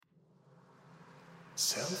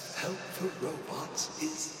Self-help for robots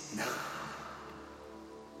is now.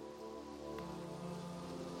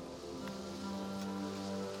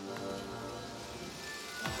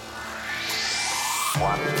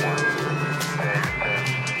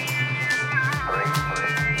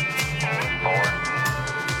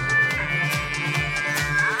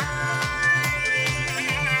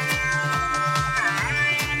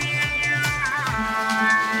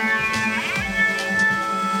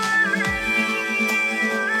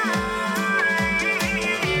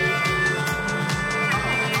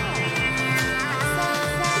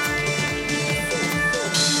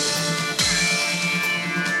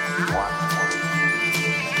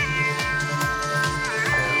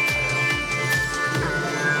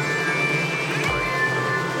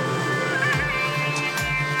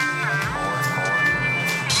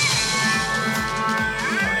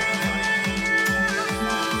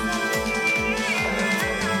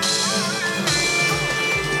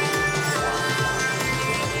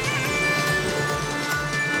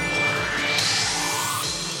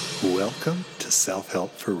 Welcome to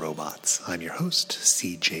Self-Help for Robots. I'm your host,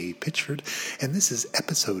 CJ Pitchford, and this is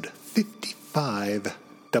episode 55,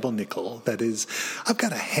 Double Nickel. That is, I've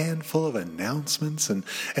got a handful of announcements, and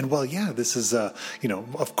well, yeah, this is,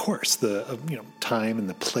 of course, the, time and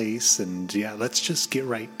the place, and yeah, let's just get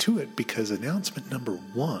right to it, because announcement number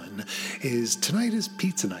one is tonight is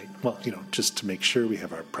pizza night. Well, just to make sure we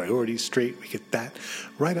have our priorities straight, we get that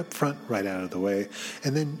right up front, right out of the way,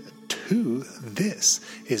 and then two, this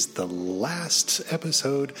is the last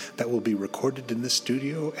episode that will be recorded in the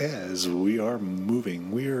studio as we are moving.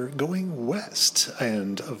 We're going west,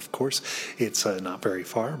 and of course, it's not very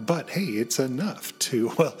far, but hey, it's enough to,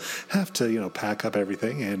 have to, pack up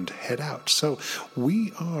everything and head out. So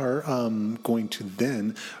we are going to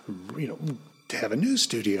then, to have a new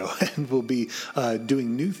studio, and we'll be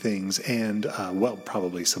doing new things and,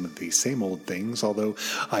 probably some of the same old things, although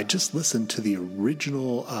I just listened to the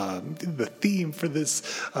original, the theme for this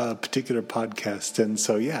particular podcast, and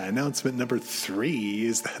so, announcement number 3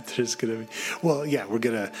 is that there's going to be, we're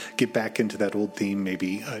going to get back into that old theme,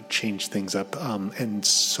 maybe change things up, and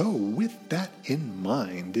so with that in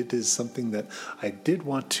mind, it is something that I did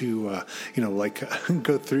want to,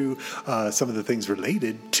 go through some of the things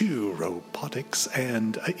related to robotics,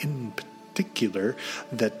 and in particular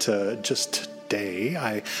that just today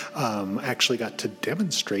I actually got to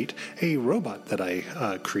demonstrate a robot that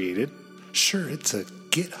I created. Sure, it's a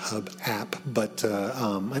GitHub app, but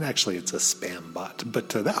and actually it's a spam bot, but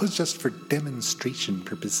that was just for demonstration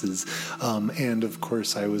purposes, and of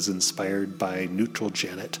course I was inspired by Neutral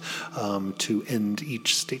Janet to end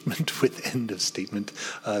each statement with end of statement.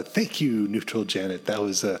 Thank you, Neutral Janet. That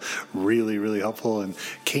was really, really helpful and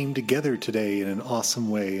came together today in an awesome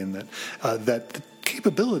way, and that the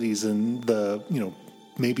capabilities and the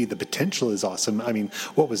maybe the potential is awesome. I mean,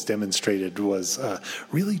 what was demonstrated was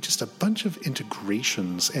really just a bunch of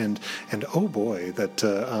integrations, and oh boy, that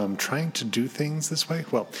trying to do things this way,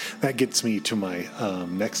 that gets me to my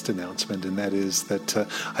next announcement, and that is that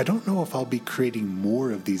I don't know if I'll be creating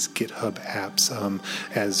more of these GitHub apps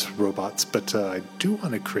as robots, but I do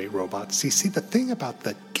want to create robots. You see, the thing about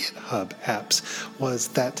the GitHub apps was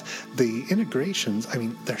that the integrations,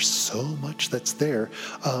 there's so much that's there,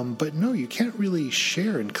 but no, you can't really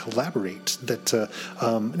share and collaborate. That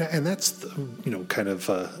and that's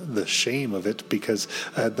the shame of it, because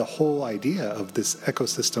the whole idea of this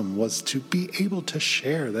ecosystem was to be able to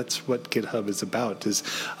share. That's what GitHub is about, is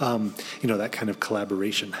that kind of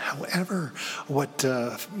collaboration. However, what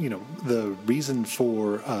the reason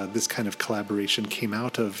for this kind of collaboration came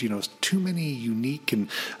out of too many unique and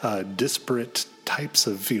disparate types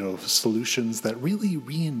of solutions that really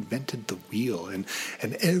reinvented the wheel, and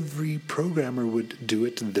every programmer would do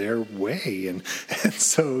it their way, and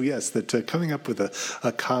so yes, that coming up with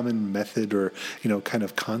a common method or kind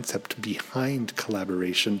of concept behind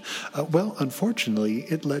collaboration, unfortunately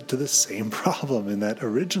it led to the same problem, in that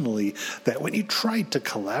originally that when you tried to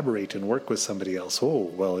collaborate and work with somebody else,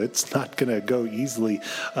 it's not going to go easily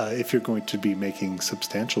if you're going to be making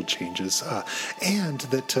substantial changes, and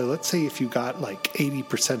that let's say if you got like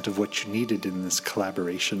 80% of what you needed in this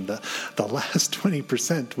collaboration, the last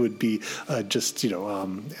 20% would be just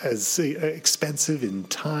as expensive in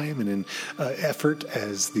time and in effort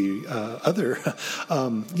as the other.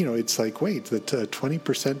 It's like, wait, that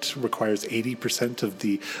 20% requires 80% of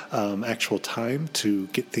the actual time to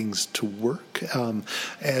get things to work.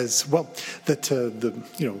 As well, that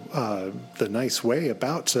the nice way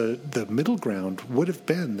about the middle ground would have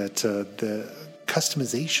been that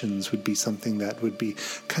customizations would be something that would be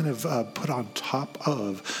kind of put on top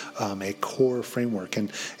of a core framework.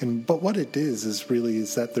 But what it is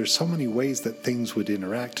that there's so many ways that things would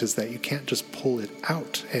interact, is that you can't just pull it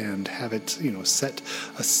out and have it, set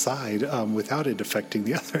aside without it affecting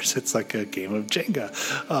the others. It's like a game of Jenga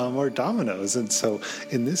or dominoes. And so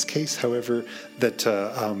in this case, however, that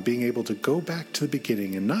being able to go back to the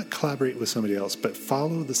beginning and not collaborate with somebody else, but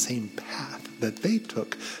follow the same path that they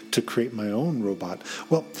took to create my own robot.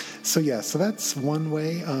 Well, so that's one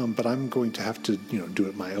way, but I'm going to have to, do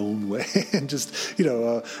it my own way and just,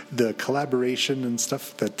 the collaboration and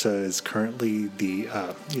stuff that is currently the,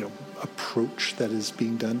 approach that is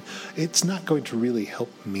being done, it's not going to really help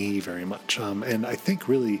me very much. And I think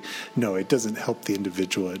really, no, it doesn't help the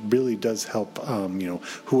individual. It really does help,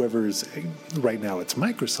 whoever's, right now it's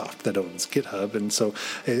Microsoft that owns GitHub. And so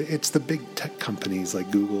it's the big tech companies like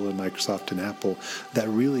Google and Microsoft and Apple that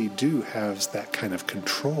really do have that kind of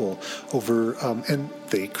control over, and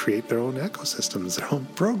they create their own ecosystems, their own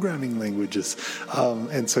programming languages.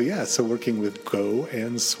 So working with Go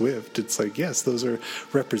and Swift, it's like, yes, those are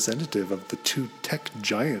representative of the two tech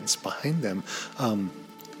giants behind them.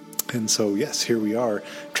 And so, yes, here we are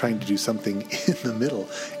trying to do something in the middle.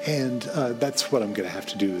 And that's what I'm going to have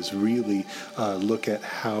to do, is really look at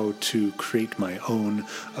how to create my own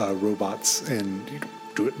robots and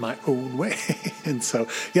do it my own way. And so,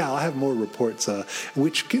 I'll have more reports,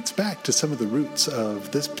 which gets back to some of the roots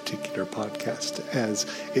of this particular podcast, as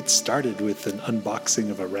it started with an unboxing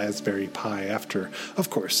of a Raspberry Pi after, of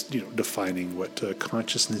course, defining what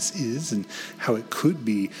consciousness is and how it could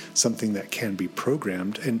be something that can be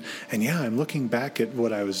programmed. And I'm looking back at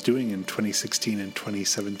what I was doing in 2016 and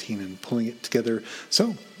 2017 and pulling it together.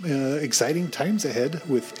 So, exciting times ahead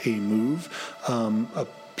with a move, a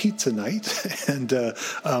pizza night,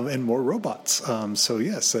 and more robots. So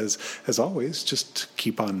yes, as always, just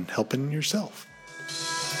keep on helping yourself.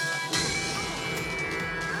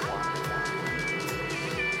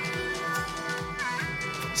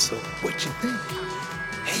 So what you think?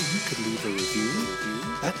 Hey, you could leave a review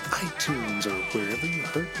at iTunes or wherever you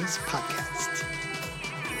heard this podcast.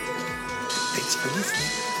 Thanks for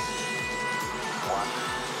listening.